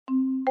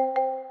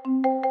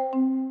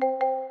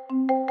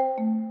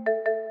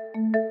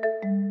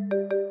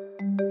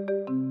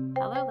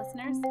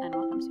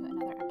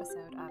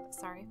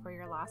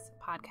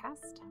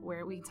podcast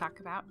where we talk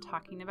about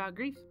talking about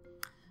grief.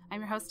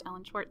 I'm your host,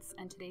 Ellen Schwartz,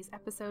 and today's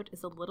episode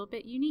is a little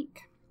bit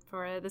unique.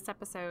 For this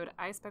episode,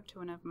 I spoke to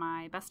one of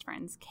my best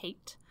friends,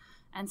 Kate,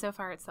 and so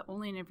far it's the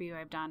only interview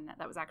I've done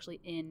that was actually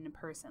in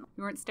person.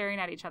 We weren't staring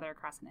at each other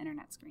across an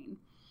internet screen.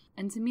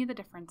 And to me, the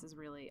difference is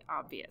really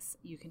obvious.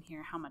 You can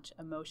hear how much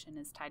emotion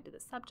is tied to the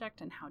subject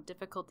and how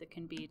difficult it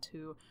can be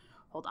to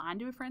hold on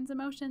to a friend's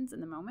emotions in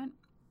the moment.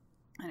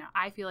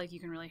 I feel like you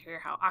can really hear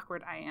how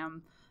awkward I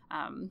am,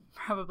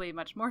 probably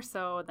much more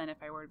so than if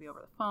I were to be over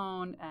the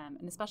phone,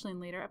 and especially in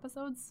later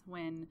episodes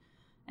and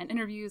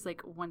interviews,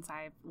 like once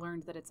I've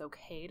learned that it's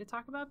okay to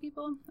talk about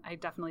people. I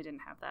definitely didn't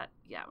have that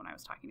yet when I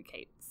was talking to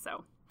Kate.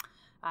 So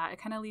it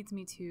kind of leads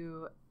me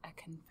to a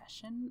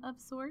confession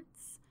of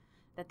sorts,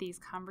 that these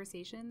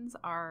conversations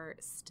are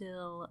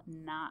still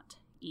not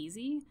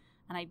easy,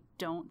 and I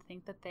don't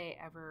think that they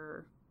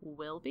ever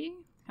will be.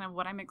 Kind of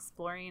what I'm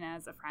exploring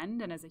as a friend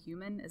and as a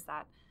human is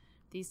that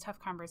these tough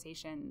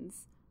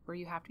conversations where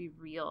you have to be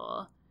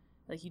real,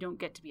 like you don't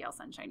get to be all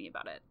sunshiny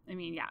about it. I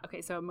mean, yeah,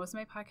 okay, so most of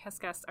my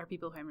podcast guests are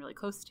people who I'm really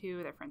close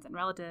to, they're friends and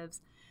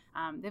relatives.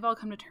 They've all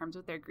come to terms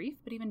with their grief,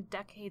 but even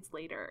decades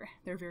later,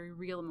 there are very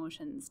real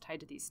emotions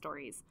tied to these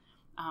stories.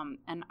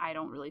 And I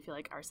don't really feel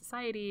like our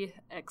society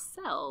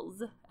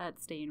excels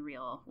at staying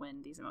real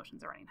when these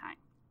emotions are running high.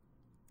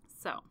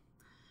 So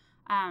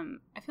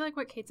I feel like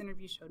what Kate's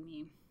interview showed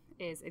me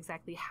is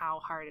exactly how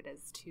hard it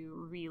is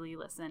to really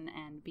listen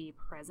and be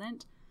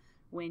present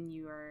when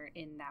you are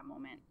in that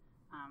moment.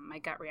 My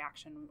gut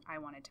reaction, I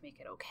wanted to make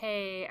it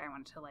okay. I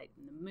wanted to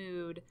lighten the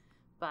mood,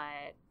 but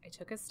I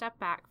took a step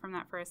back from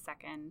that for a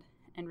second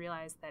and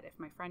realized that if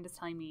my friend is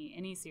telling me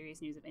any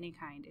serious news of any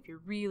kind, if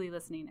you're really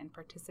listening and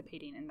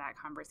participating in that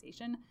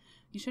conversation,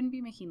 you shouldn't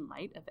be making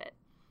light of it.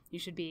 You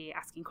should be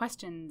asking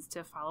questions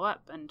to follow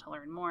up and to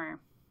learn more.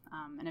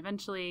 And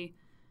eventually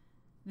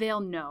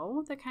they'll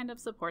know the kind of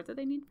support that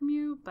they need from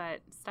you, but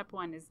step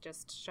one is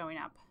just showing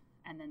up.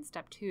 And then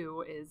step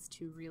two is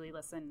to really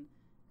listen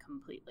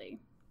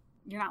completely.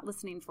 You're not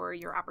listening for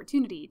your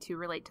opportunity to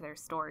relate to their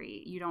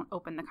story. You don't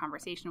open the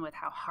conversation with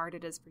how hard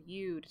it is for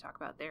you to talk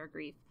about their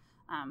grief.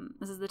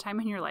 This is the time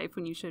in your life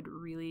when you should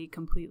really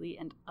completely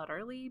and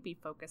utterly be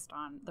focused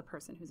on the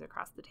person who's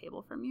across the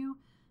table from you.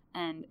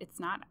 And it's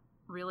not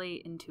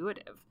really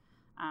intuitive.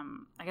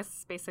 I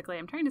guess basically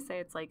I'm trying to say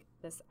it's like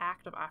this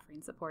act of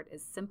offering support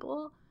is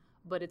simple,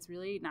 but it's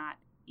really not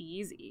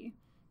easy.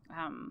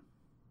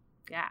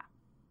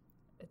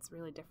 It's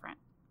really different.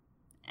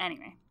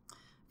 Anyway,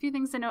 a few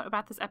things to note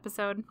about this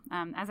episode.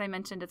 As I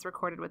mentioned, it's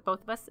recorded with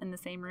both of us in the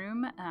same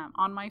room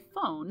on my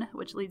phone,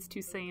 which leads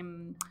to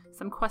some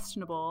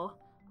questionable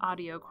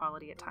audio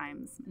quality at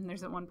times. And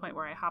there's at one point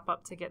where I hop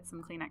up to get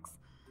some Kleenex.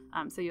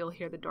 So you'll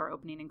hear the door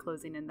opening and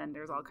closing, and then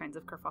there's all kinds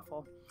of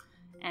kerfuffle.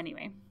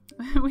 Anyway,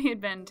 we had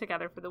been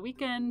together for the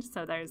weekend,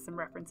 so there's some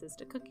references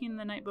to cooking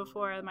the night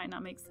before that might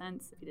not make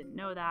sense if you didn't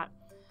know that.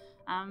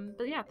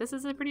 But yeah, this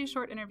is a pretty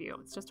short interview.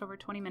 It's just over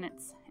 20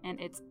 minutes, and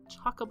it's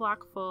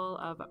chock-a-block full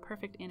of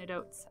perfect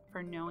antidotes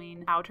for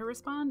knowing how to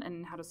respond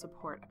and how to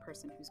support a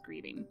person who's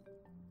grieving.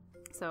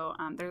 So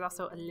there's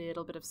also a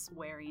little bit of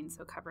swearing,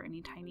 so cover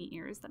any tiny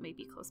ears that may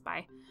be close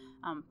by.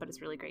 But it's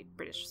really great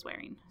British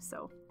swearing,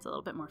 so it's a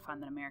little bit more fun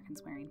than American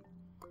swearing.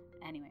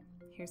 Anyway,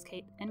 here's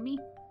Kate and me.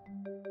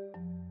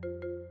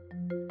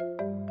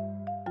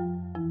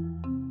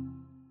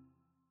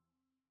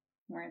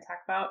 We're going to talk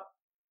about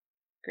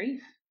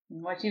grief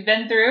and what you've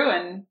been through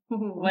and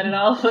what it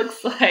all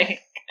looks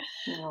like.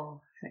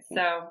 Oh, okay.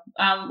 So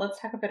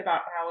let's talk a bit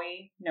about how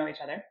we know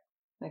each other.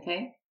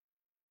 Okay.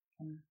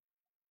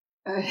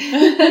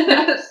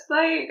 It's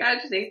like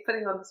actually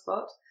putting on the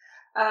spot.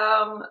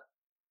 I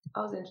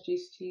was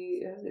introduced to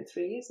you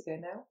 3 years ago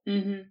now,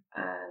 and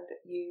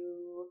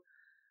you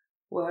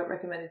were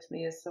recommended to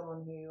me as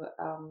someone who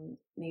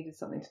needed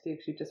something to do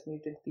because you just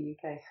moved into the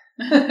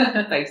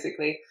UK,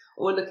 basically,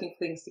 or looking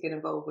for things to get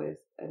involved with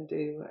and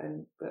do,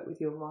 but with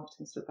your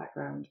marketing sort of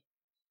background,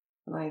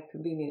 and I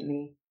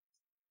conveniently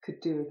could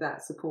do with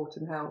that support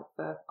and help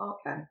for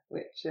ArtCan,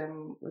 which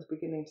was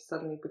beginning to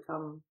suddenly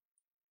become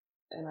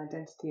an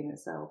identity in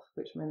itself,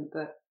 which meant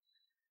that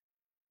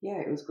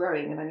it was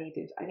growing, and I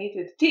needed a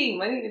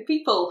team, I needed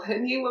people,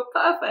 and you were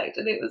perfect.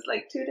 And it was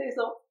like 2 days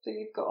after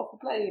you'd got off the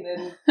plane,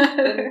 and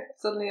then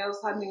suddenly I was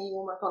handing you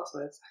all my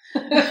passwords.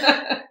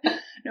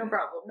 No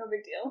problem, no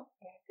big deal.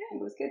 Yeah,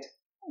 it was good.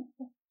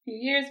 A few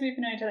years we've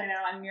known each other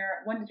now, and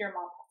when did your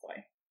mom pass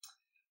away?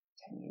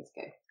 10 years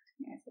ago.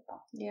 10 years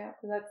ago. Yeah.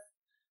 So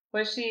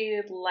what's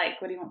she like?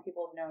 What do you want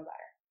people to know about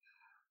her?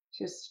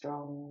 She was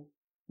strong,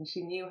 and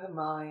she knew her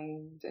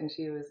mind, and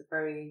she was a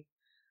very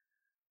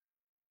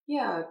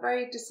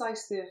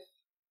decisive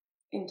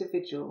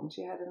individual.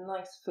 She had a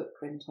nice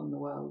footprint on the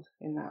world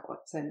in that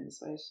sense,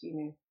 where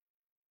she,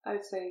 I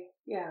would say,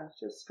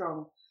 she was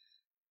strong,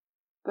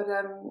 but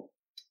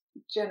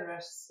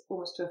generous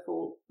almost to a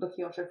fault,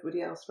 looking after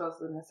everybody else rather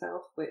than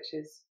herself, which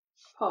is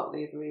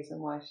partly the reason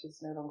why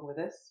she's no longer with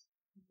us.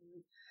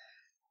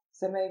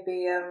 So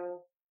maybe,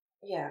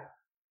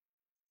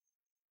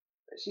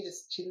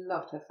 she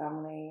loved her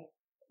family,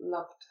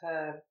 loved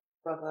her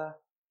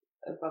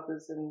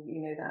brothers and,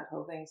 that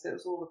whole thing. So it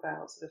was all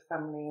about sort of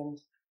family and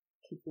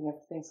keeping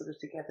everything sort of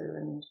together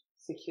and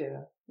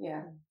secure.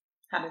 Yeah.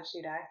 How did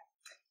she die?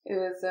 It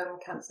was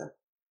cancer.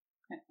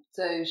 Okay.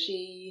 So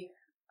she,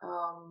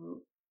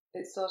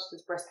 it started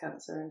as breast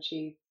cancer, and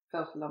she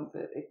felt a lump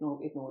that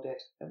ignored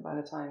it. And by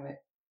the time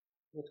it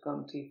had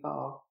gone too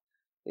far,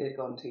 it had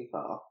gone too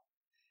far.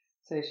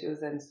 So she was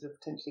then sort of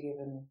potentially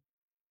given,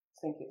 I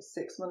think it was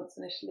 6 months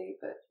initially,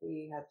 but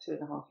we had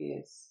 2.5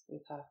 years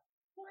with her.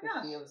 Oh my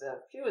gosh.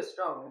 She was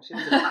strong. She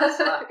was a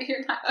hustler.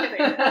 You're not kidding.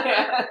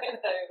 Yeah, I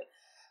know.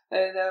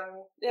 And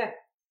yeah.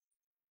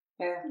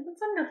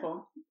 That's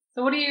wonderful.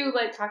 So what do you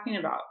like talking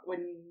about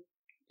when,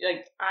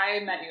 like, I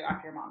met you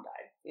after your mom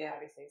died? Yeah,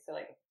 obviously. So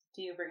like,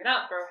 do you bring it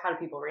up, or how do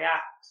people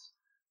react?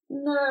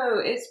 No,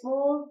 it's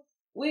more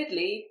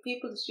weirdly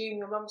people assume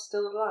your mum's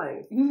still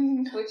alive,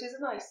 which is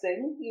a nice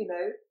thing,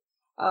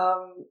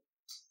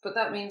 But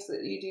that means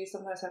that you do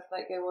sometimes have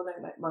to go, well, no,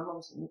 my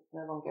mum's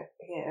no longer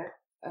here,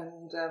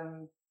 and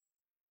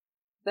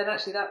then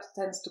actually that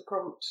tends to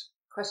prompt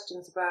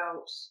questions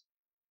about,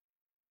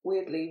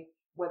 weirdly,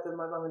 whether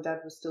my mum and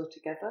dad were still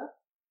together,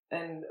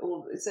 and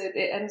all. So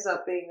it ends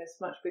up being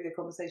this much bigger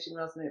conversation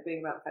rather than it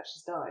being about the fact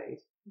she's died,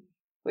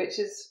 which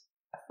is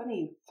a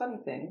funny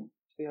thing,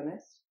 to be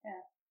honest.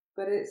 Yeah.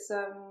 But it's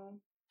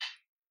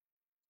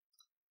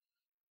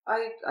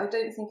I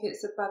don't think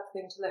it's a bad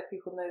thing to let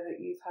people know that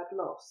you've had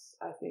loss.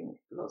 I think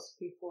lots of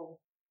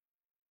people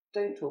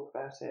don't talk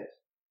about it,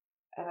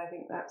 and I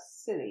think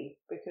that's silly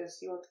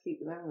because you want to keep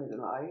the memories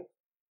alive.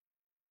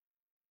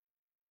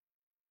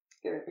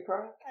 Gonna be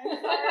crying. I'm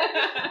sorry.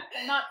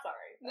 I'm not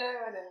sorry. No,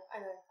 I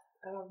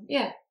know.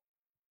 Yeah.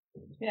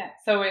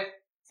 So if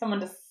someone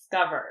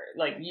discover,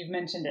 like you've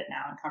mentioned it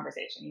now in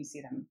conversation, you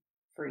see them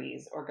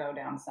freeze or go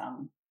down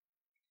some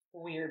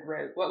weird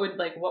route, what would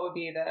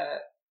be a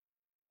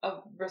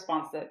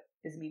response that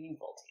is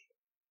meaningful to you?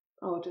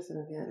 Oh, just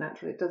anything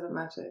natural. It doesn't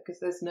matter because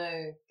there's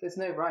no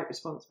right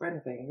response for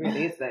anything,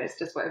 really, is there? It's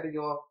just whatever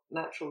your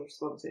natural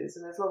response is,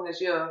 and as long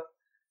as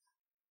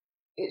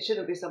it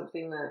shouldn't be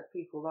something that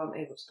people aren't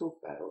able to talk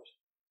about.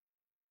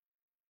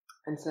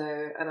 And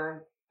so,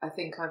 I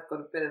think I've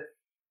got a bit of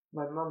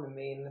my mum in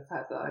me, in the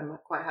fact that I'm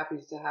quite happy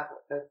to have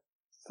a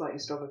slightly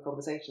stronger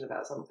conversation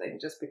about something,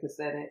 just because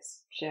then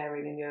it's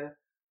sharing and you're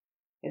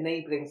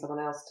enabling someone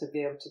else to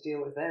be able to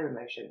deal with their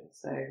emotions.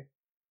 So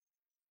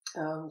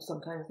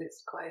sometimes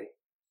it's quite,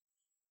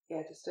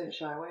 just don't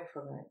shy away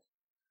from it.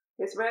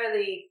 It's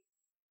rarely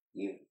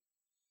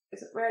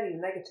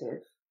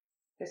negative.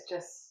 It's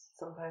just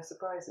sometimes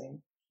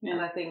surprising. Yeah.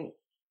 And I think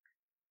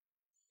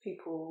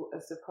people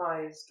are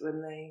surprised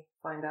when they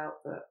find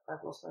out that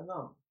I've lost my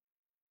mum.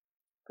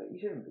 But you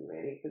shouldn't be,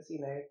 really, because, the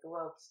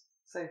world's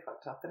so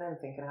fucked up and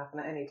anything can happen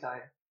at any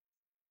time.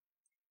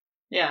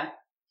 Yeah.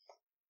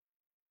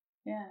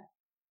 Yeah.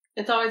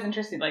 It's always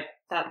interesting. Like,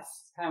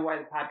 that's kind of why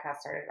the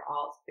podcast started at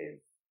all.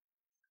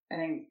 I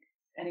think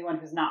anyone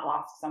who's not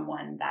lost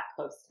someone that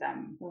close to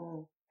them,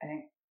 I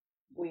think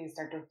we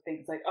start to think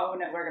it's like, oh,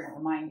 no, we're going to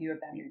remind you of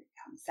them. You're going to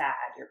become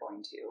sad. You're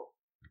going to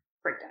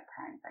break down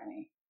crying for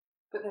me.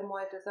 But then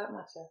why does that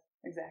matter?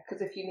 Exactly.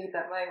 Because if you need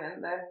that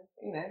moment, then,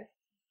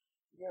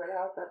 you're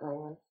allowed that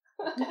moment.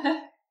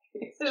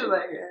 It's just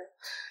like,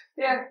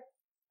 yeah.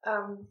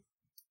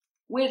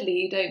 Weirdly,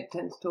 you don't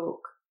tend to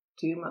talk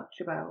too much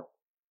about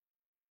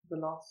the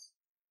loss.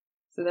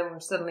 So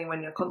then suddenly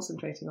when you're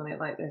concentrating on it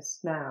like this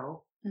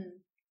now,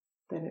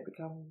 then it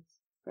becomes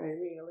very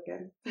real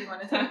again. Do you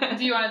want to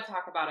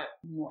talk about it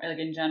more, like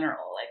in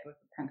general? Like if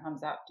it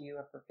comes up, do you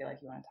ever feel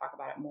like you want to talk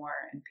about it more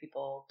and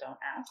people don't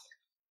ask?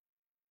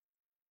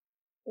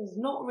 There's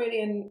not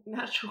really a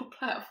natural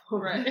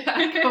platform for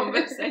that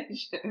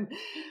conversation.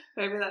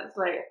 Maybe that's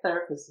like a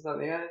therapist or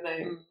something, I don't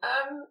know.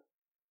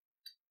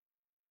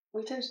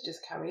 We tend to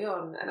just carry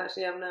on, and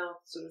actually I'm now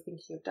sort of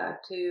thinking of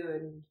Dad too,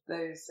 and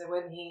those, so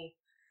when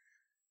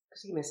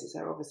because he misses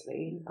her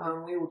obviously,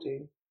 we all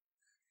do,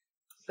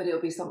 but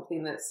it'll be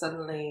something that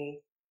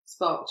suddenly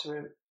sparked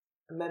a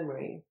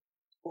memory,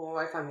 or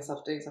I find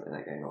myself doing something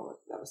like going, oh,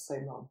 that was so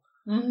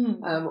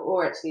Mum.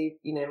 Or actually,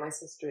 my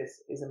sister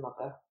is a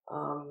mother,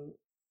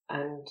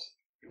 and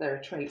there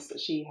are traits that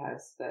she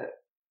has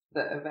that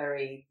are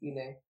very,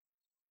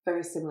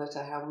 very similar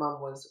to how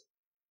Mum was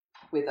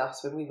with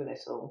us when we were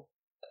little,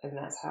 and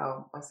that's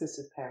how my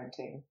sister's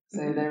parenting.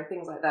 So there are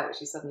things like that which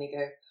you suddenly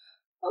go,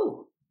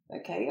 oh,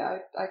 okay,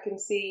 I can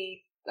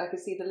see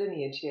the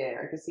lineage here.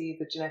 I can see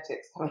the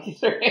genetics coming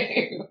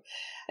through,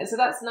 and so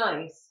that's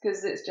nice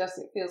because it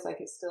feels like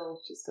she's still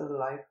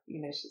alive.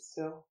 She's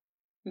still.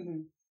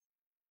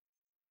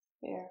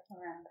 Yeah.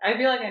 Around. I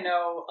feel like I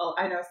know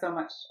so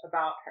much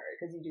about her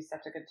because you do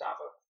such a good job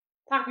of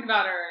talking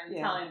about her and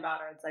telling about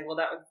her. It's like, well,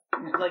 that was,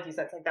 like you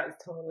said, it's like that was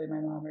totally my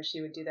mom, or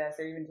she would do this,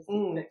 or even just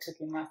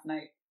cooking last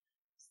night.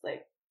 It's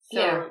like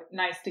so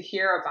nice to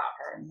hear about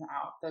her and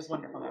how those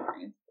wonderful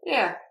memories.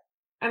 Yeah,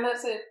 and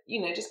that's it.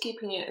 Just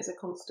keeping it as a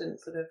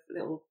constant sort of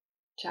little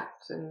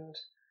chat, and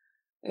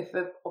if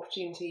an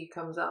opportunity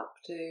comes up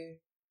to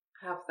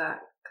have that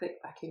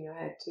click back in your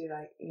head too.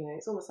 Like, you know,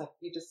 it's almost like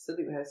you just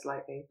salute her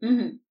slightly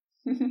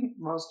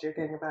whilst you're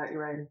going about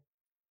your own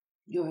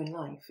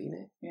life, you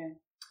know. Yeah.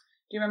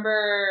 Do you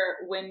remember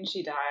when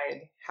she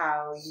died,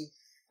 how you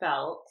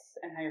felt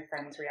and how your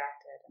friends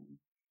reacted?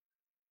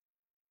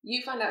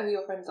 You find out who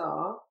your friends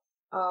are.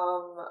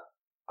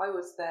 I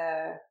was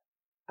there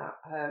at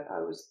her.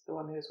 I was the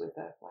one who was with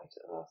her right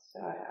at the last. So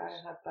I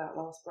had that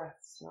last breath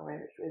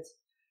scenario, which was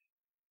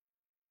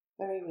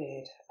very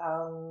weird.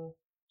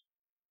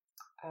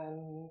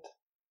 And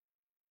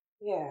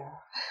yeah,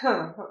 I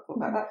haven't thought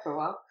about that for a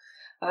while.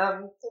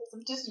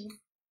 Just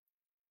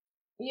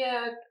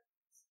yeah.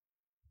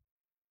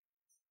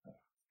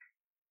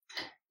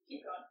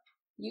 Keep going.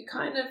 You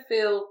kind of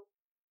feel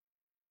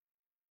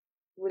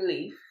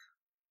relief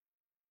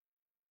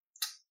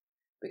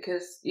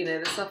because, you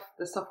know,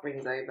 the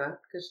suffering's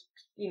over, because,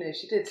 you know,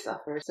 she did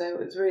suffer. So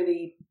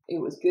it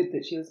was good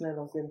that she was no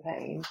longer in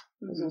pain.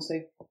 It was also,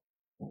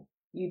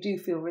 you do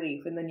feel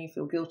relief, and then you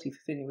feel guilty for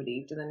feeling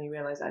relieved, and then you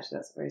realise actually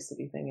that's a very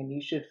silly thing, and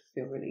you should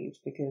feel relieved,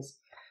 because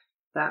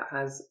that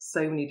has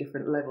so many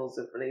different levels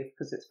of relief,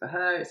 because it's for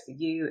her, it's for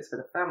you, it's for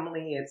the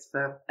family, it's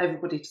for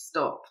everybody to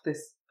stop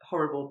this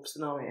horrible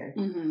scenario.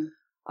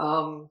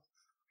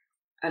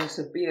 And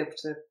to be able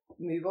to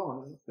move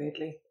on,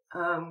 weirdly.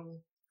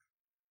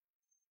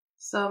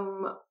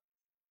 Some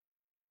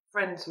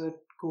friends were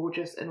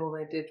gorgeous, and all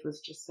they did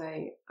was just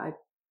say, I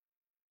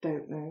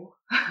don't know,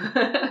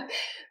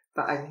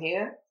 but I'm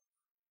here.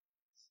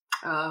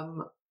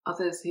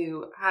 Others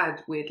who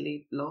had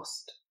weirdly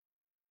lost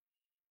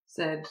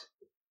said,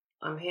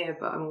 I'm here,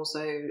 but I'm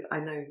also, I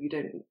know you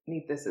don't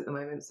need this at the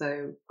moment,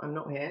 so I'm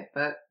not here,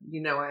 but you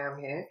know I am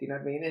here, if you know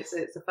what I mean. It's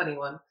a funny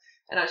one.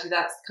 And actually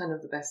that's kind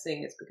of the best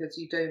thing. It's because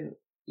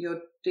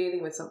you're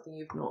dealing with something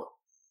you've not,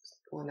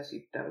 or unless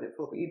you've dealt with it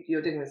before, but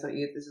you're dealing with something,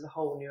 this is a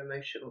whole new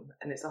emotion,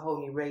 and it's a whole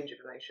new range of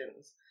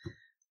emotions.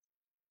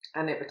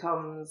 And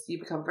you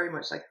become very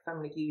much like a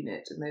family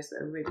unit, and those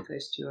that are really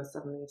close to you are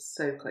suddenly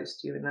so close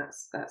to you, and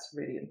that's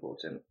really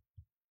important.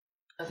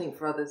 I think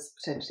for others,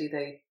 potentially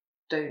they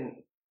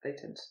tend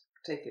to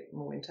take it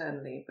more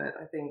internally, but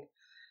I think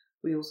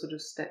we all sort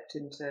of stepped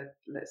into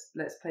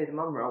let's play the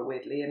mum role,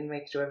 weirdly, and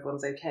make sure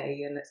everyone's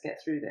okay, and let's get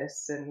through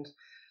this. And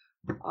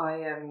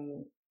I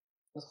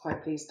was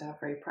quite pleased to have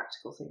very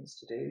practical things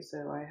to do,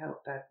 so I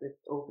helped Dad with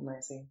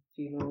organising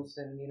funerals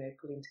and, you know,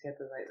 putting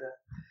together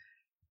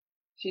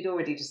she'd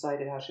already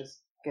decided how she was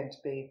going to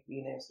be,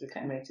 you know, sort of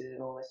cremated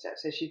and all this stuff.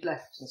 So she'd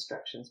left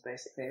instructions,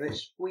 basically,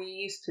 which we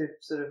used to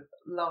sort of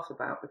laugh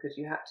about, because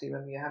you had to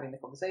when you're having the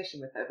conversation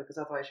with her, because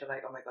otherwise you're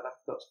like, oh my God,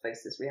 I've got to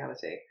face this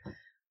reality.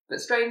 But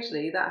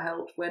strangely, that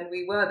helped when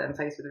we were then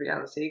faced with the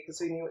reality,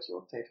 because we knew what she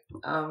wanted.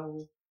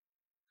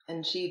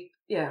 And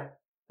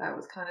that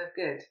was kind of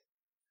good.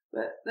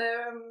 But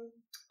there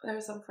are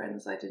some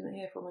friends I didn't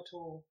hear from at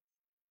all.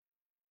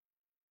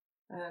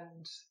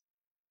 And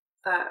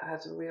that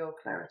has a real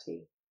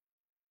clarity.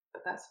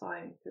 But that's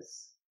fine,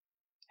 because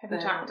have you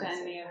talked to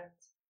any of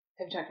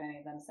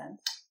them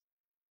since?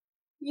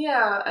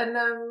 Yeah, and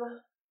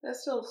they're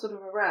still sort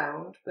of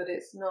around, but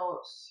it's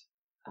not.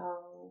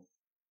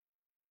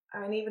 I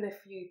mean, even if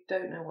you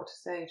don't know what to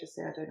say, just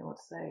say I don't know what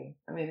to say.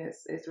 I mean,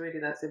 it's really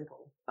that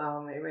simple.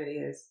 It really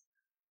is.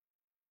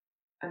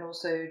 And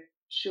also,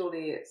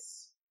 surely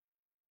it's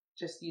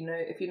just, you know,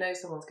 if you know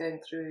someone's going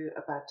through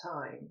a bad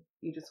time,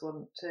 you just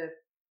want to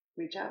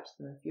reach out to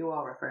them if you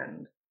are a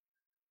friend,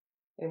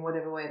 in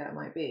whatever way that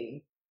might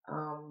be.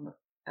 And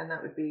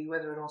that would be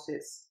whether or not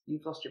it's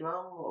you've lost your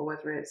mum, or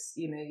whether it's,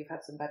 you know, you've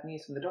had some bad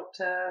news from the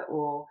doctor,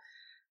 or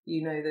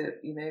you know that,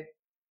 you know,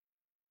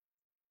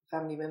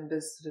 family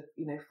members sort of,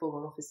 you know,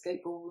 fallen off his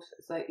skateboard.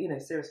 It's like, you know,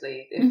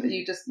 seriously, if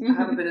you just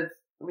have a bit of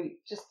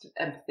just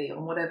empathy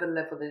on whatever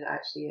level it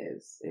actually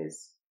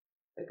is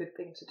a good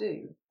thing to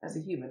do as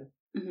a human.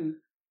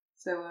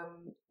 So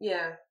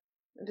yeah,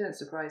 it didn't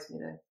surprise me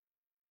though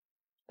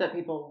that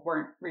people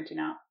weren't reaching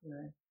out.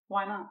 No.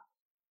 Why not?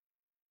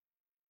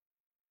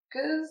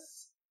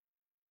 Because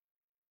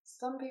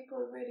some people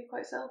are really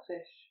quite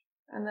selfish,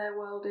 and their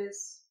world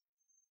is,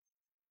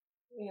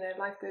 you know,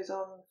 life goes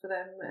on for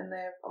them, and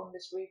they're on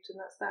this route, and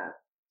that's that.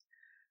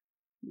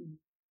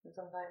 And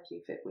sometimes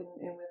you fit in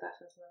with that,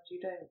 and sometimes you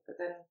don't. But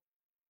then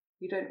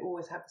you don't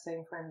always have the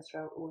same friends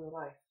throughout all your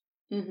life.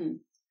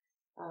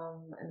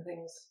 And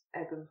things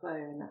ebb and flow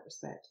in that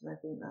respect. And I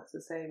think that's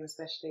the same,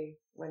 especially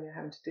when you're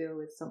having to deal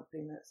with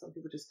something that some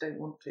people just don't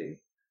want to.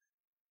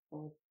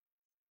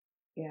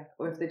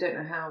 Or if they don't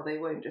know how, they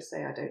won't just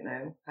say, I don't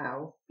know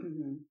how.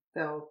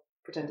 They'll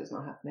pretend it's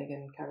not happening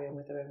and carry on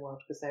with their own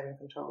world, because they're in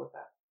control of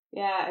that.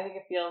 Yeah, I think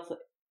it feels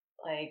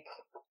like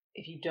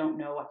if you don't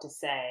know what to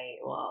say,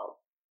 well,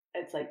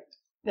 it's like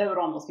that would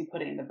almost be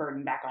putting the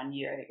burden back on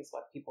you, I think is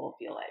what people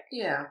feel like.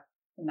 Yeah.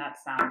 And that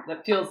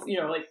feels, you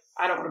know, like,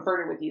 I don't want to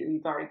burden with you.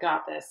 You've already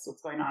got this.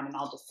 What's going on? And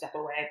I'll just step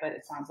away. But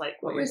it sounds like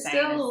what you're saying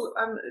still,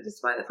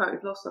 despite the fact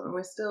we've lost someone,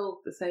 we're still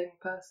the same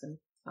person.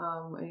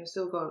 And you've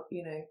still got,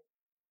 you know,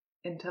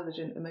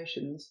 intelligent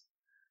emotions,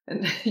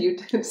 and you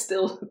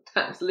still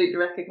absolutely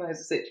recognise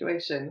the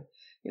situation.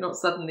 You're not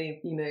suddenly,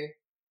 you know,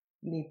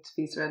 need to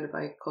be surrounded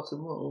by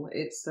cotton wool.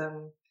 It's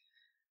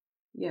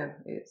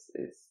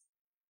it's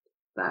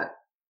that,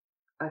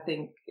 I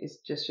think, it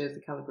just shows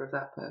the caliber of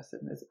that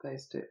person as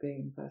opposed to it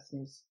being the person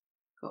who's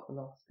got the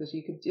loss, because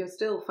you're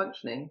still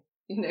functioning,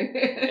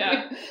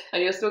 Yeah.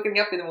 and you're still getting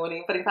up in the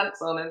morning, putting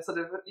pants on, and sort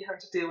of you have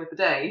to deal with the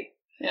day.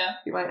 Yeah.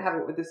 You might have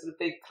it with this sort of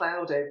big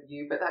cloud over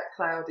you, but that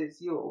cloud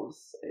is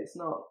yours. It's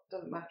not,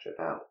 doesn't matter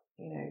about,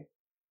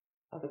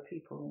 other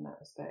people in that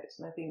respect.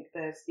 And I think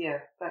there's,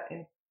 that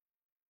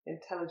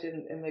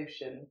intelligent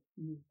emotion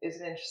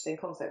is an interesting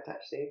concept,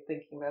 actually,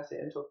 thinking about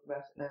it and talking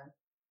about it now.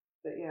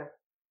 But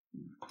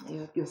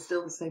you're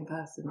still the same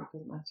person. It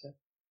doesn't matter.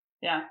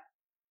 Yeah.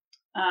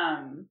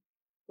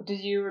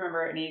 Did you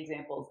remember any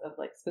examples of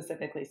like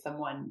specifically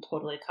someone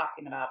totally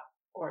cocking it up,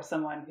 or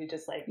someone who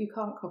just like... You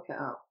can't cock it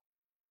up.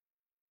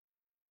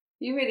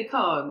 You really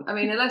can't. I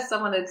mean, unless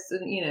someone had,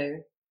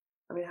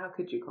 how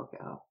could you cock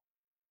it up?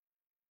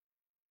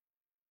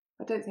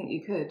 I don't think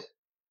you could.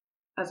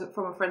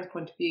 From a friend's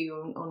point of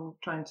view, on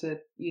trying to,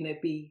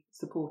 be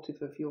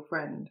supportive of your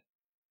friend,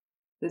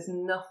 there's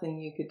nothing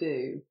you could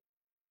do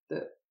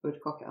that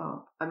would cock it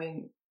up. I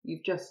mean,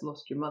 you've just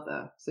lost your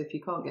mother, so if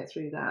you can't get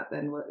through that,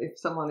 then if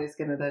someone is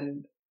going to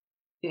then,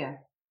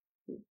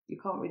 you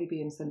can't really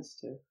be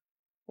insensitive.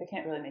 They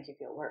can't really make you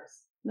feel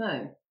worse.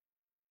 No.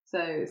 So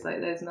it's like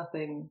there's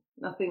nothing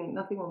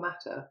will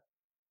matter.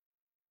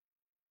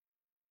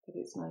 But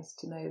it's nice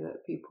to know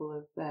that people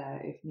are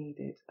there if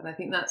needed. And I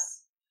think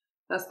that's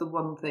the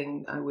one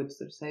thing I would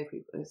sort of say to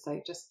people, is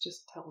say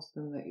just tell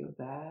them that you're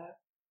there.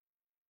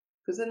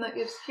 Because then that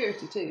gives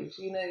security too.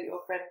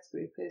 Your friends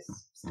group is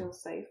still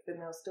safe, and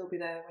they'll still be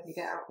there when you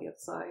get out the other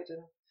side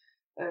and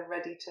are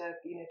ready to,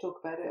 talk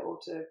about it, or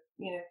to,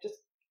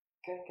 just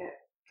go and get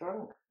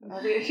drunk.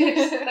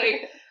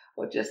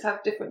 Or just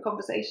have different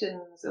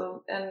conversations,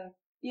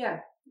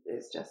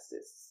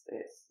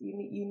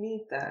 you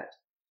need that,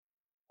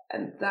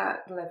 and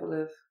that level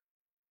of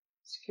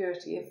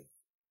security. If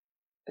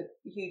a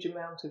huge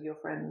amount of your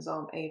friends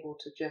aren't able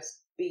to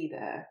just be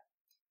there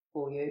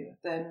for you,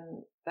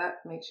 then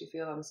that makes you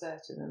feel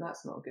uncertain, and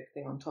that's not a good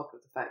thing on top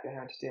of the fact you're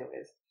having to deal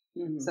with.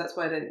 Mm-hmm. So that's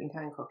why I don't think you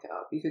can cock it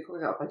up. You could cock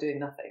it up by doing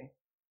nothing,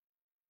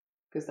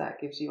 because that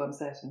gives you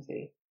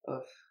uncertainty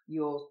of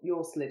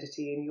your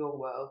solidity in your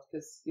world,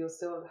 because you're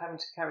still having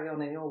to carry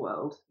on in your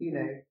world.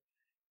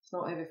 It's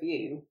not over for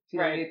you.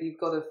 Right. You've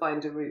got to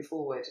find a route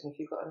forward, and if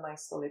you've got a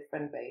nice solid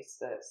friend base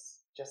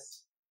that's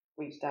just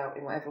reached out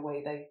in whatever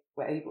way they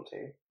were able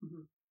to,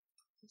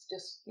 it's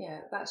just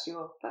that's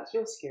your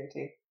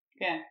security.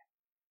 Yeah.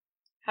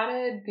 How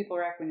did people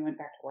react when you went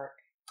back to work?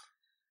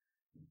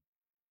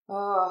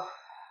 Oh,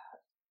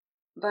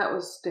 that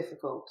was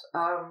difficult.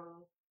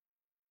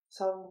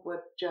 Some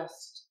were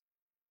just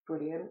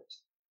brilliant.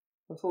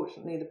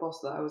 Unfortunately, the boss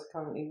that I was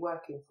currently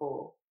working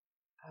for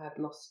had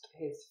lost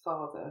his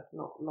father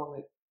not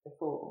long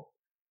before,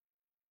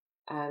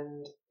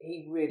 and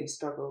he really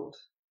struggled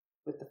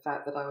with the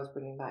fact that I was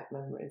bringing back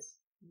memories.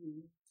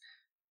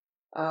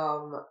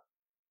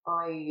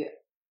 I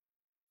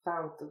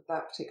found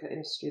that particular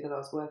industry that I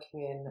was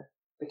working in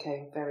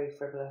became very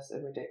frivolous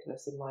and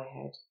ridiculous in my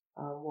head.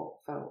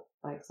 What felt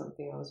like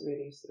something I was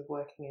really sort of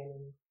working in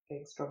and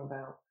being strong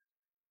about,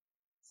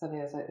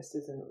 suddenly I was like, this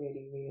isn't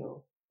really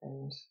real,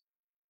 and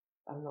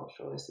I'm not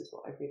sure this is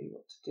what I really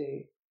want to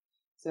do.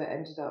 So it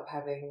ended up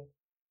having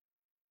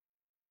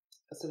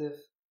a sort of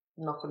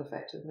knock-on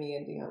effect of me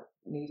ending up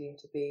needing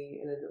to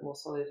be a little bit more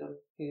solid on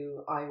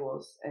who I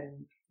was,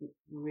 and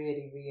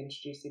really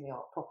reintroducing the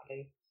art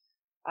properly,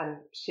 and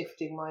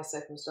shifting my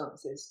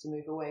circumstances to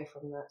move away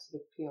from that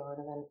sort of PR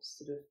and events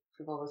sort of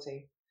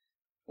frivolity.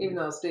 Even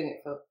though I was doing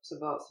it for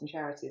sort of arts and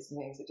charities and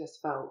things, it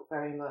just felt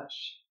very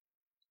much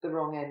the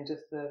wrong end of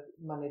the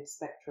moneyed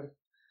spectrum,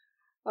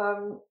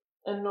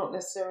 and not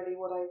necessarily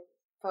what I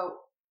felt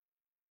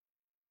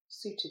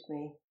suited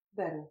me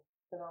then.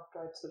 And after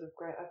I'd sort of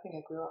grown, I think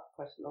I grew up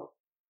quite a lot.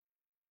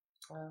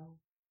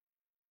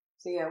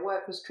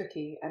 Work was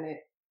tricky, and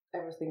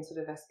everything sort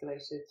of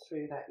escalated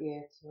through that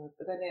year.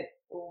 But then it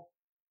all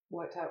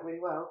worked out really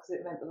well, because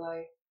it meant that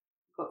I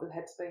got the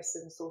headspace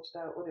and sorted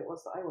out what it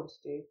was that I wanted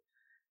to do.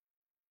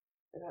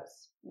 And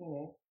that's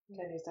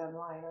 10 years down the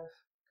line, I've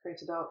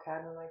created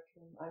ArtCan, and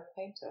I'm a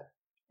painter.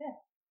 Yeah.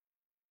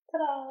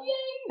 Ta-da!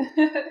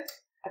 Yay!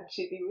 And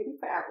she'd be really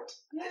proud.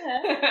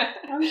 Yeah,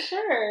 I'm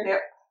sure.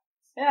 Yep.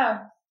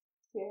 Yeah.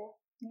 Yeah.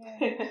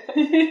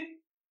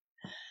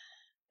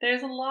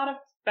 There's a lot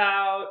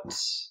about...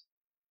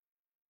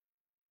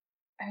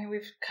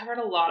 we've covered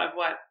a lot of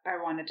what I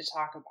wanted to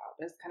talk about.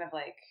 It's kind of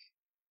like,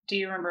 do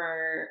you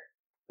remember,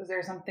 was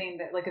there something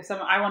that, like, if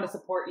I want to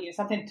support you,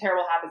 something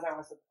terrible happens, I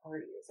want to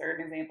support you? Is there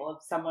an example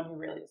of someone who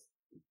really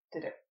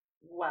did it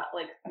well,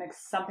 like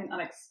something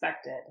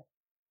unexpected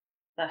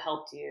that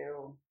helped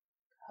you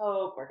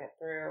cope or get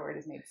through, or it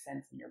just made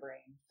sense in your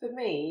brain? For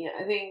me,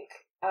 I think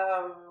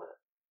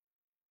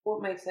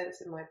what made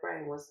sense in my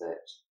brain was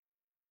that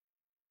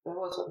there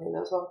was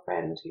one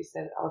friend who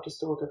said, I'll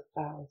just order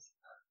flowers.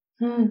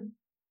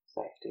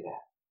 So I could do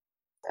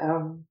that.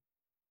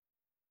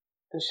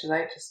 And should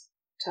I just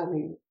tell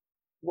me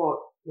what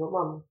your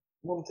mum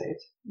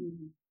wanted.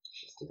 Mm-hmm.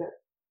 She just did it.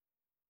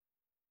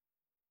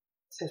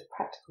 So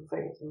practical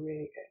things are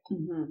really good.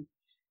 Mm-hmm.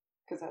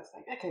 Because that's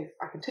like, okay,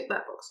 I can tick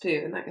that box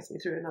too, and that gets me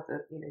through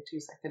another, 2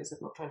 seconds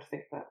of not trying to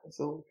think about this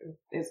all.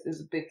 It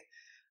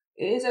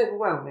is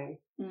overwhelming.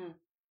 Mm.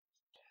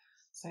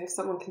 So if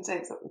someone can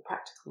take something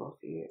practical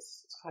off you,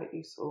 it's quite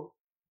useful.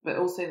 But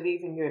also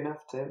leaving you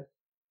enough to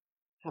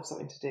have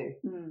something to do.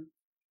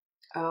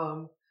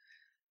 Mm.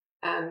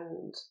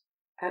 And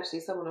actually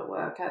someone at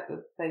work at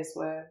the place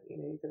where,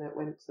 even though it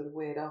went sort of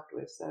weird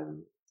afterwards,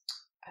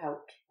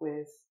 helped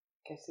with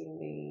getting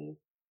the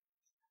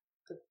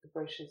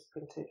brochures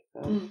printed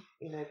for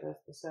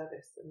the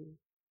service, and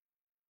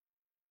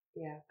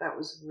that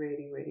was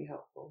really, really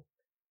helpful.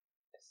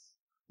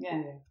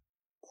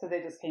 So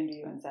they just came to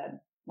you and said,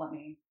 let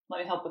me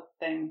help with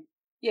the thing,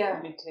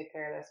 let me take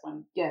care of this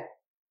one. It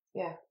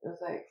was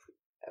like,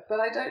 but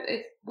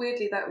it's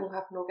weirdly that will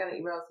happen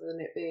organically rather than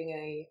it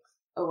being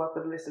I've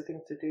got a list of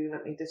things to do,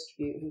 let me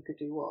distribute who could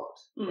do what.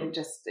 That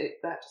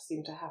just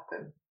seemed to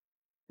happen,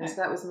 and so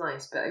that was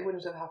nice, but it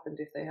wouldn't have happened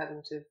if they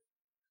hadn't have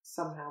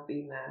somehow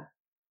been there.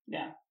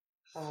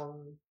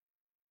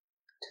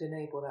 To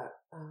enable that.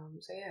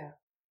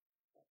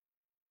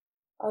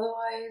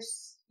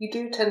 Otherwise, you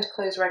do tend to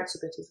close ranks a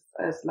bit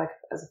as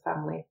a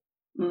family.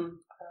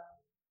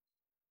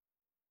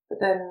 But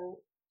then,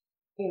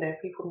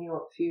 people knew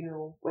what the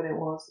funeral when it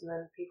was, and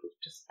then people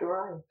just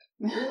arrived.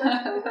 Like,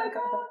 oh my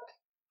God,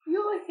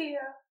 you're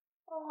here!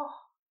 Oh,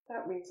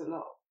 that means a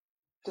lot.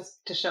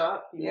 Just to show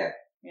up. Yeah.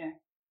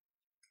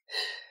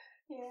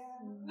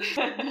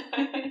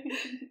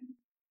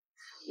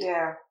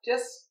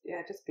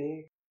 Just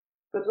being.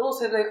 But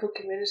also local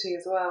community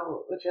as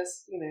well, or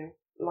just,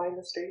 line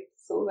the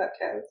streets, all that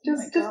jazz.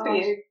 Just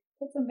being.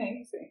 That's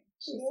amazing.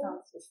 She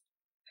sounds just...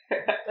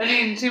 I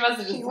mean, she must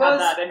have just had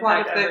that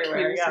impact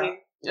everywhere. Yeah.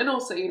 And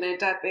also,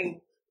 Dad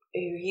being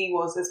who he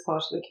was as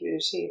part of the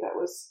community,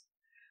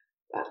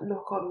 that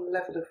knock-on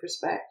level of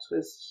respect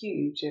was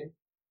huge in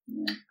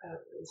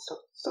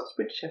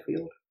Stocksbridge,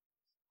 Sheffield.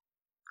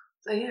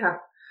 So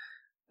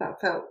that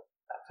felt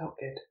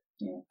good.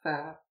 Yeah.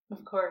 Fair.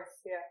 Of course,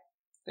 yeah.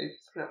 So you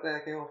just put up there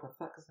and go, oh, for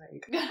fuck's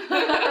sake.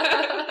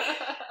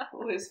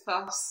 All this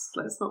fuss,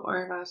 let's not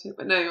worry about it.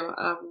 But no,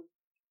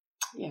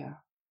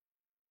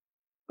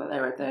 But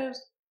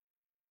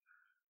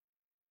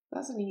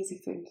that's an easy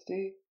thing to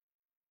do.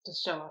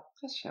 Just show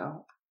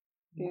up.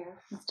 Yeah.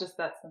 It's just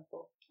that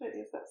simple. It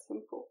is that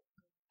simple.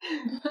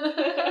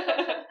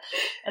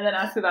 And then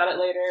ask about it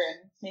later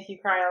and make you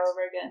cry all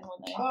over again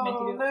when they make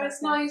you do it. No,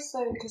 it's nice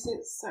though, because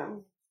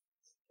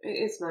it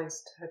is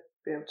nice to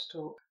be able to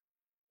talk,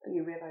 and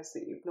you realise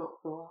that you've not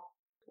for a while.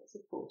 That's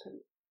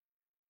important.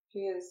 She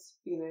is,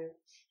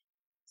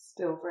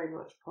 still very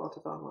much part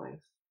of our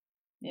life.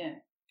 Yeah.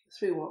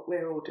 Through what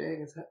we're all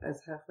doing as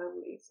her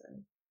family, so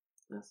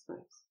that's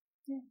nice.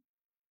 Yeah.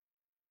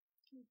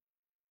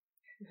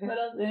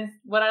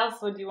 What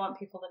else would you want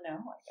people to know,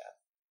 I guess?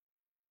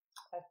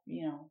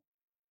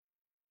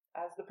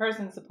 As the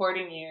person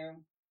supporting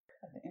you,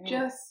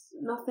 just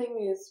nothing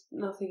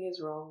is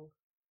wrong.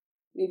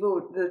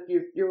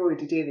 You're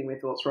already dealing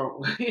with what's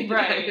wrong,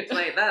 right? It's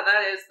like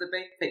that is the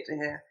big picture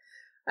here,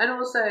 and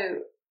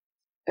also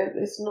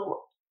it's not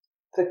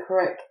the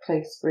correct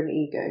place for an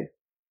ego.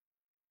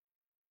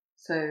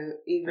 So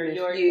even for if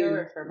your you ego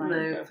or for my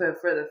ego?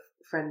 For the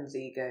friend's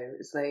ego,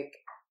 it's like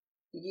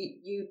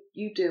you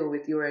deal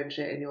with your own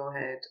shit in your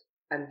head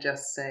and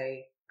just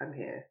say, I'm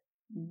here.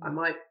 Mm-hmm. I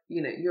might,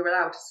 you're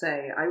allowed to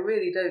say, I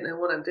really don't know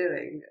what I'm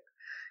doing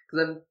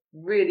because I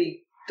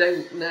really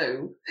don't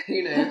know,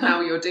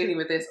 how you're dealing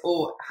with this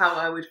or how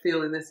I would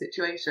feel in this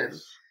situation.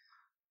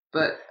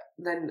 But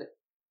then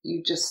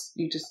you just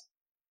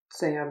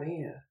say, I'm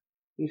here.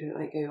 You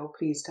don't go, oh,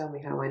 please tell me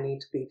how I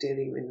need to be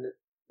dealing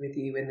with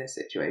you in this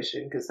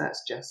situation, because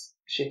that's just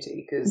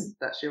shitty, because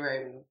that's your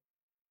own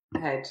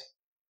head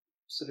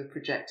sort of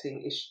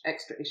projecting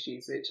extra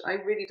issues, which I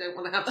really don't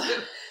want to have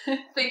to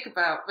think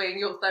about being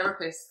your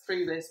therapist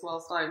through this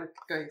whilst I'm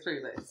going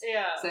through this.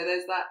 Yeah. So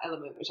there's that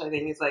element which I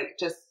think is like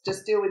just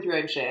deal with your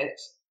own shit,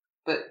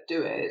 but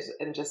do it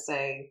and just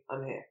say,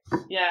 I'm here.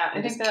 Yeah,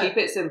 and I think keep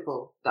it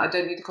simple. I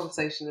don't need a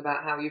conversation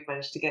about how you've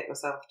managed to get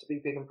yourself to be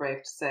big and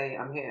brave to say,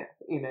 I'm here.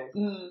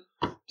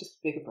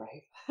 Just big and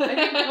brave.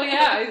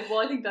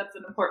 I think that's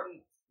an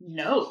important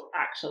note,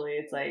 actually.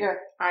 It's like,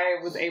 I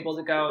was able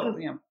to go,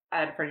 I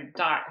had a friend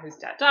whose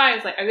dad died.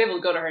 It's like, I was able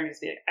to go to her and just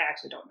be like, I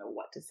actually don't know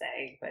what to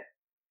say, but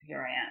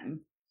here I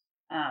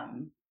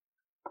am.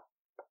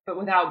 But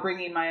without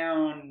bringing my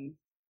own,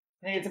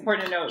 I think it's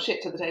important to note.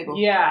 Shit to the table.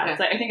 Yeah. It's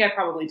like, I think I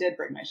probably did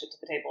bring my shit to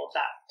the table at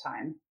that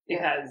time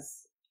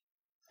because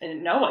I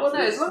didn't know what to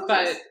do. As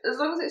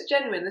long as it's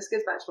genuine, this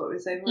goes back to what we were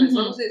saying, as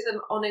long as it's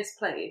an honest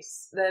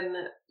place,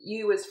 then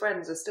you as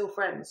friends are still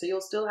friends. So you'll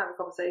still have a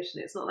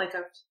conversation. It's not like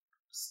I've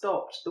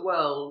stopped the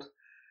world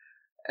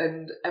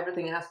and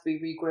everything has to be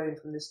regrown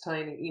from this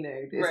tiny,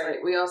 it's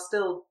like we've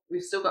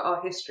still got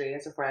our history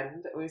as a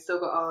friend, and we've still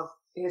got our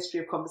history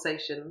of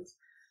conversations.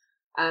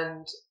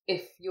 And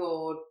if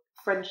you're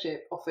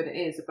friendship often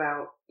is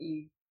about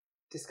you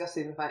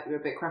discussing the fact you're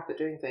a bit crap at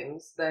doing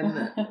things,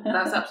 then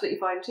that's absolutely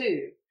fine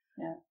too.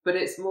 Yeah. But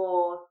it's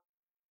more,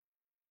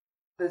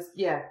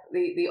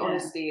 the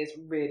honesty is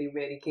really,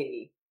 really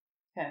key.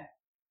 Okay.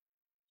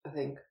 I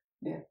think.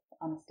 Yeah.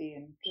 Honesty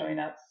and showing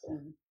up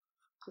and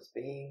just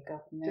being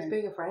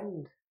a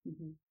friend.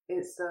 Mm-hmm.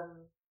 It's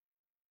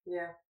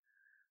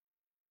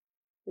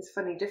it's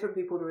funny. Different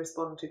people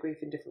respond to grief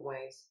in different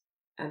ways,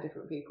 and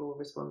different people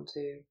respond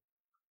to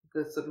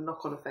the sort of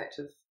knock-on effect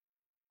of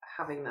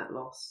having that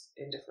loss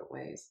in different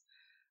ways.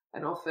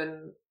 And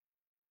often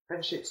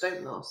friendships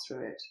don't last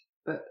through it,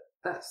 but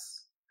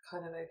that's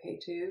kind of okay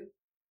too,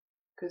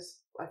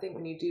 because I think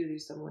when you do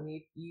lose someone,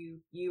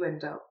 you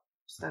end up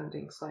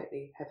standing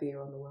slightly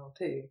heavier on the world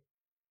too,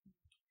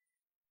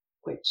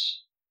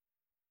 which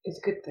is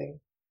a good thing.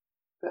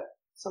 But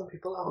some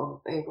people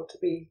aren't able to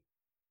be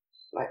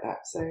like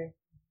that, so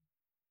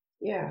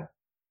yeah,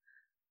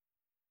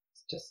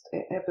 it's just,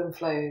 it ebb and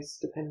flows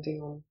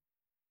depending on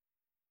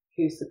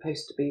who's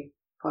supposed to be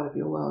part of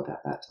your world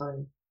at that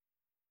time.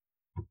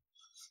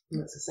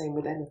 And that's the same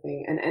with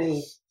anything, and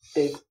any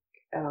big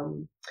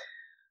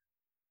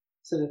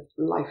sort of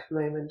life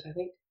moment, I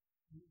think.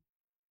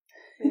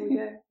 There we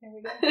go. There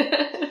we go.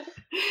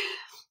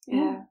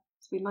 Yeah,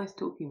 it's been nice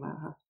talking about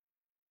her.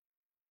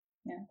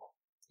 Yeah.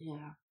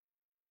 Yeah.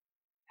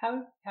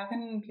 How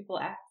can people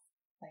ask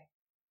like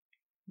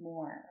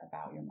more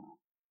about your mom?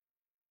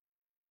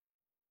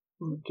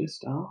 Well,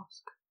 just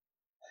ask.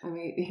 I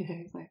mean,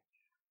 it's like,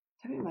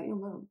 tell me about your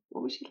mum.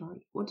 What was she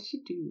like? What did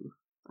she do?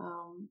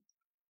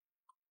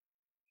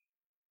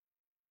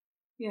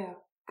 Yeah,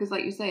 because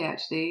like you say,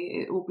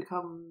 actually, it all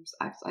becomes.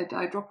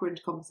 I drop her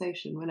into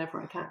conversation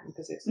whenever I can,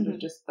 because it's sort of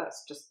just,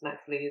 that's just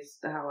naturally is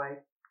how I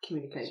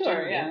communicate. Sure,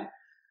 generally. yeah.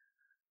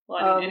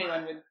 Well, I mean,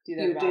 anyone would do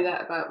that. You would do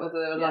that about whether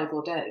they're alive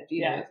or dead.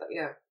 You know, it's like,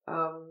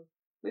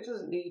 it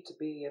doesn't need to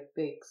be a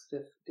big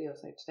sort of deal.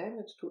 It's like, today I'm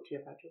going to talk to you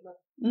about your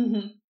mother.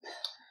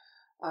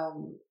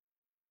 Mm-hmm.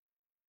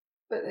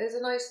 But there's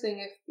a nice thing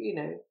if,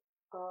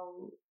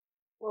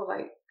 well,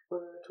 like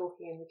when we were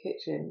talking in the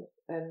kitchen,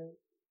 and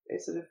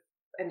it sort of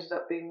ended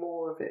up being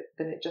more of it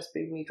than it just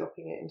being me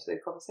dropping it into the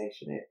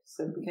conversation. It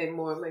sort of became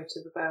more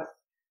emotive about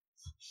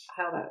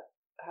how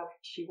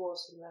she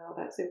was and how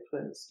that's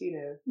influenced,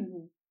 So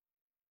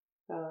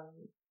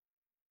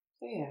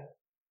yeah,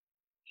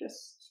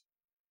 just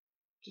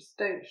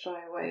don't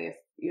shy away if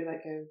you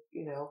like go,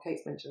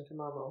 Kate's mentioned to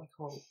Mum,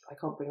 I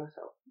can't bring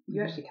myself.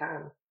 You actually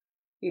can.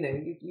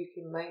 You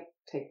can like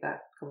take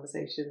that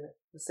conversation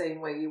the same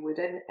way you would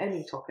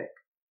any topic,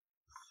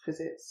 because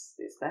it's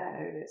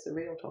there and it's a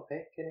real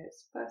topic and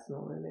it's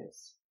personal and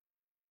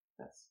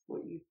that's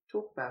what you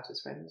talk about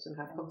as friends and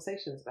have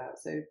conversations about.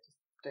 So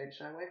don't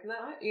shy away from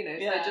that,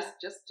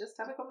 So just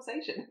have a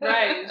conversation.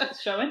 Right.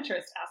 Just show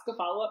interest. Ask a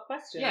follow-up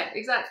question. Yeah,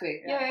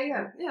 exactly.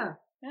 Yeah.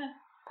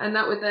 And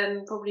that would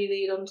then probably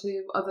lead on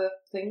to other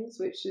things,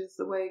 which is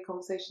the way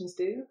conversations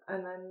do.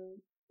 And then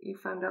you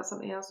found out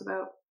something else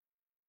about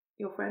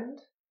your friend,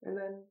 and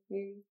then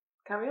you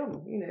carry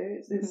on.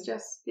 It's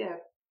just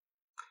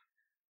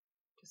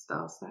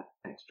ask that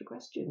extra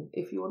question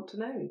if you want to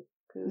know,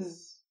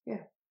 because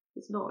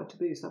it's not a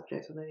taboo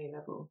subject on any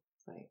level.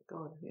 It's like,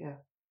 God,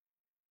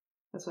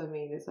 that's what I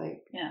mean. It's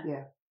like,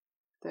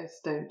 don't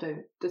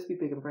be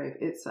big and brave.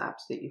 It's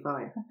absolutely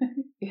fine.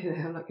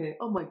 I'm not going,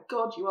 oh my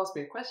God, you asked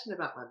me a question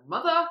about my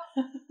mother.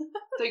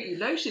 Don't you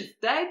know she's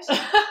dead?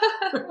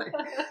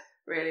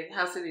 Really?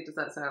 How silly does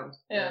that sound?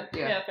 Yeah,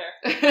 fair.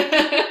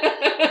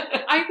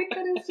 I think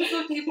that is just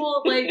what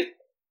people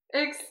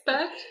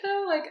expect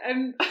though.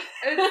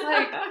 It's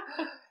like,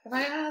 if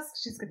I ask,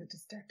 she's going to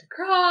just start to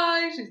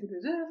cry. She's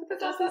going to, but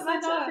that's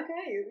not the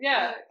case.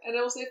 Yeah. And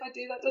also, if I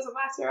do, that doesn't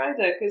matter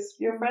either, because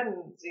you're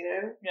friends,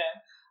 Yeah. Yeah.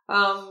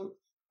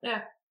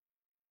 Yeah.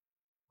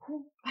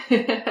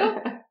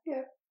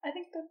 I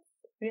think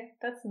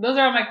those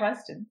are all my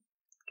questions.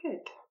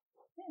 Good.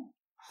 Yeah.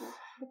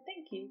 But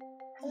thank you.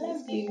 I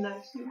love you.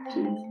 Nice.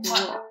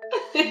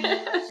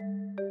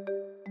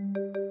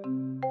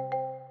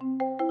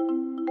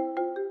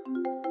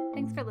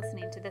 Thanks for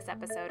listening to this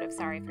episode of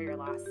Sorry for Your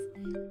Loss.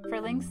 For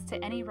links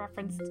to any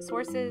referenced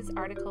sources,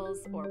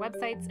 articles, or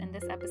websites in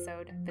this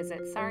episode,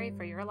 visit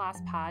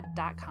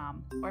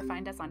sorryforyourlosspod.com or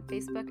find us on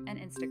Facebook and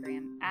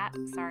Instagram at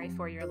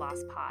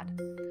sorryforyourlosspod.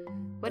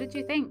 What did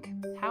you think?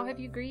 How have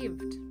you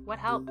grieved? What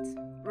helped?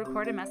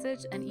 Record a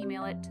message and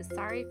email it to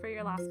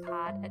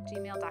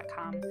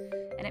sorryforyourlosspod@gmail.com,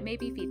 and it may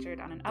be featured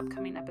on an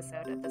upcoming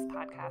episode of this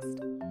podcast.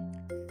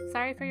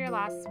 Sorry for Your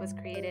Loss was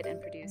created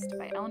and produced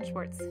by Ellen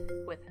Schwartz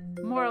with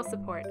moral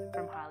support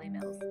from Holly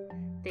Mills.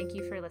 Thank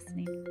you for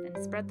listening, and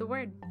spread the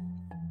word.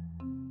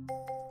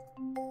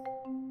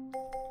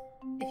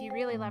 If you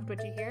really loved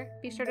what you hear,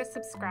 be sure to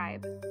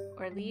subscribe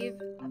or leave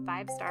a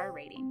 5-star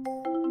rating.